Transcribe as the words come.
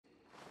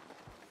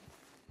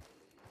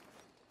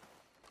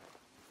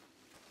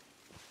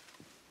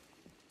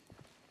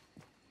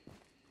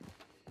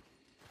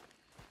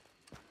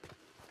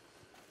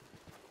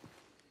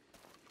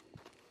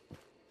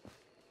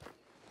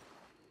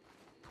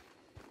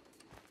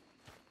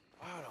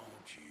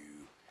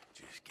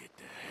just get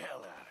the hell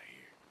out of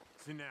here.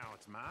 So now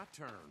it's my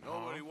turn,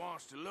 Nobody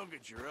wants to look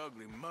at your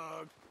ugly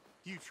mug.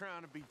 You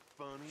trying to be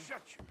funny?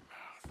 Shut your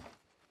mouth.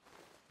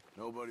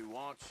 Nobody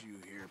wants you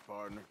here,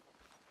 partner.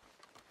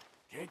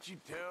 Can't you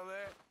tell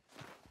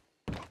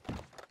that?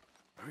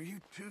 Are you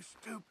too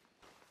stupid?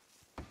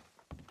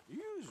 Are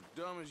you as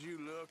dumb as you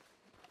look?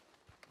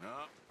 No.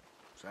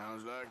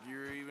 Sounds like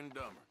you're even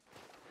dumber.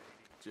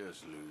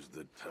 Just lose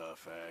the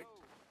tough act.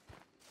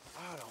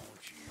 Why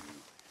don't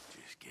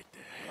you just get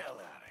the hell out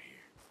of here?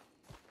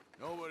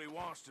 Nobody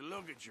wants to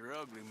look at your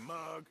ugly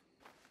mug.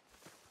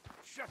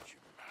 Shut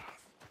your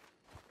mouth.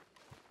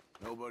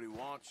 Nobody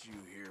wants you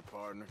here,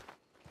 partner.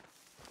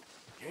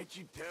 Can't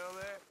you tell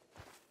that?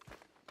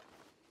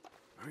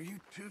 Are you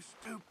too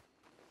stupid?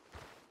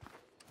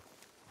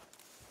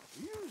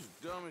 Are you as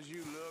dumb as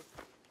you look?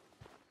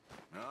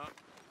 No.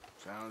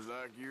 Sounds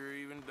like you're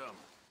even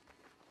dumber.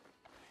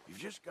 You've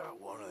just got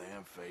one of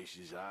them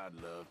faces I'd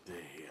love to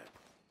hit.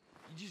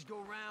 You just go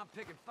around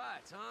picking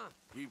fights, huh?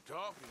 Keep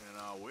talking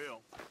and I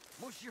will.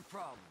 What's your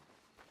problem?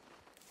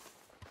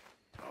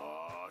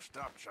 Oh,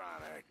 stop trying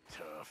to act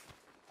tough.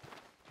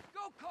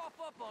 Go cough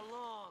up a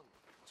lung.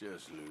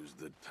 Just lose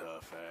the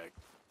tough act.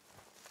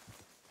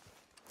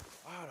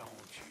 Why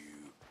don't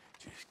you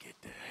just get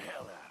the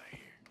hell out of here?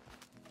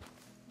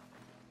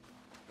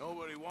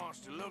 Nobody wants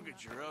to look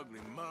at your ugly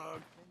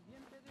mug.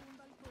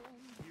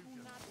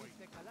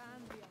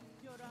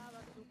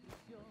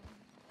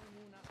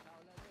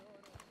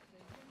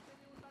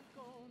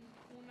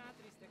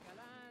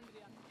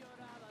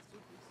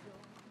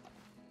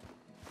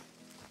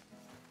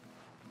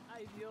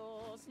 Ay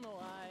Dios, no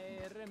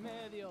hay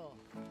remedio.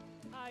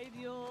 Ay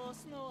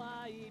Dios, no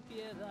hay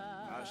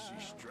piedad. I see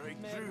straight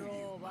Me through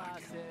you, my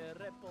robas guy. el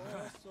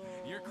reposo.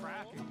 You're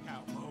cracking,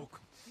 cowpoke.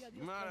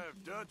 You might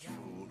have Dutch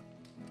fooled.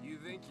 You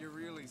think you're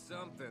really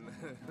something,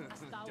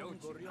 Hasta un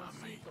don't you?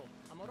 gorrioncito,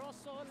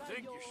 amoroso la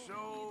Think yo, you're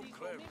so y dijo,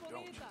 clever, "Mi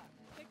don't you?" bonita,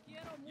 te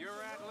quiero mucho You're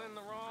yo". rattling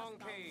the wrong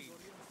Hasta un cage.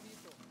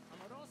 gorrioncito,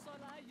 amoroso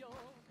la yo,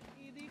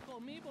 y dijo,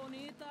 "Mi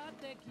bonita,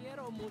 te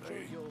quiero mucho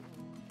Hey. yo".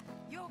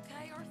 You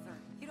okay, Arthur?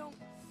 You don't...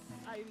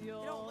 Ay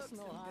Dios, look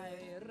no too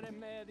hay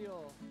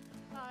remedio.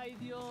 Ay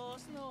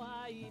Dios, no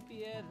hay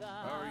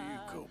piedad. How are you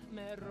coping?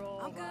 Me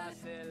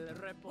robas good. el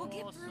reposo. We'll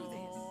get through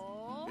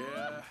this.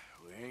 Yeah,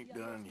 we ain't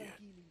done yet.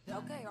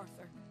 Okay,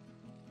 Arthur.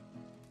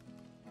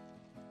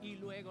 Y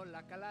luego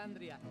la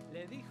calandria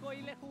le dijo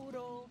y le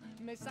juró,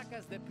 me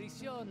sacas de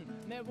prisión,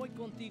 me voy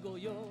contigo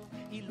yo.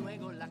 Y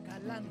luego la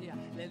calandria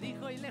le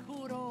dijo y le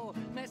juró,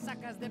 me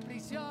sacas de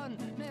prisión,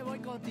 me voy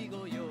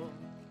contigo yo.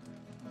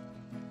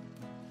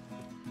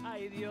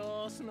 Ay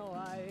Dios, no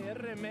hay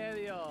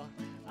remedio.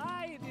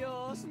 Ay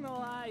Dios,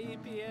 no hay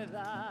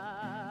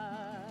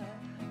piedad.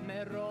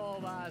 Me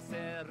robas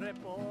el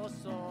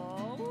reposo.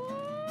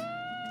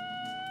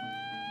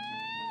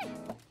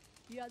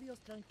 Y adiós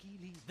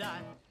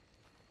tranquilidad.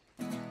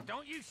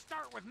 Don't you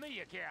start with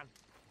me again.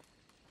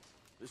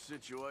 This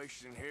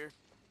situation here is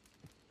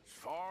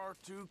far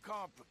too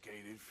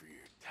complicated for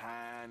your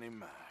tiny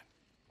mind.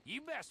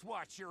 You best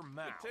watch your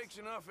mouth. It takes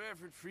enough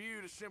effort for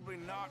you to simply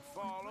not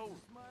fall over.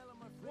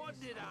 What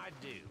did I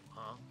do,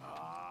 huh?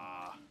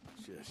 Ah,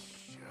 just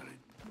shut it.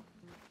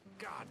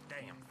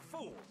 Goddamn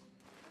fool.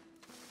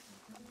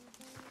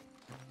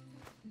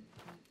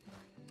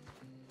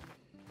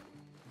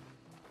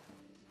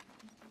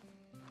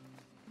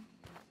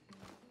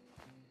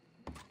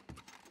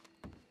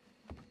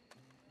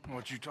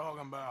 What you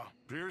talking about?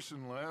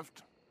 Pearson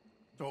left.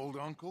 Old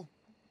uncle.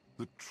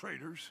 The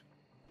traitors.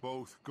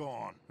 Both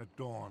gone at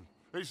dawn.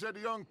 They said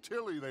to young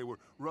Tilly they were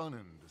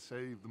running to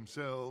save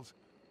themselves.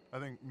 I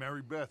think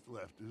Mary Beth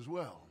left as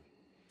well.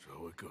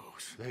 So it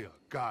goes. They are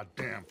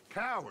goddamn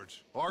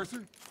cowards,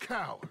 Arthur.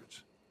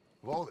 Cowards.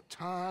 Of all the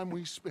time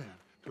we spent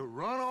to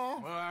run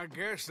off, Well, I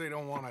guess they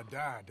don't want to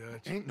die,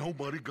 Dutch. ain't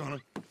nobody gonna...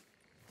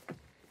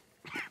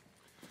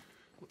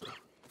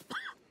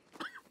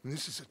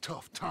 This is a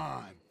tough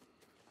time.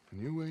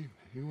 And you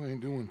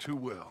ain't doing too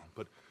well.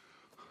 But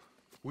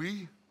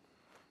we,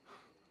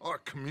 our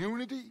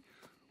community,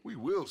 we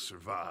will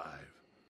survive.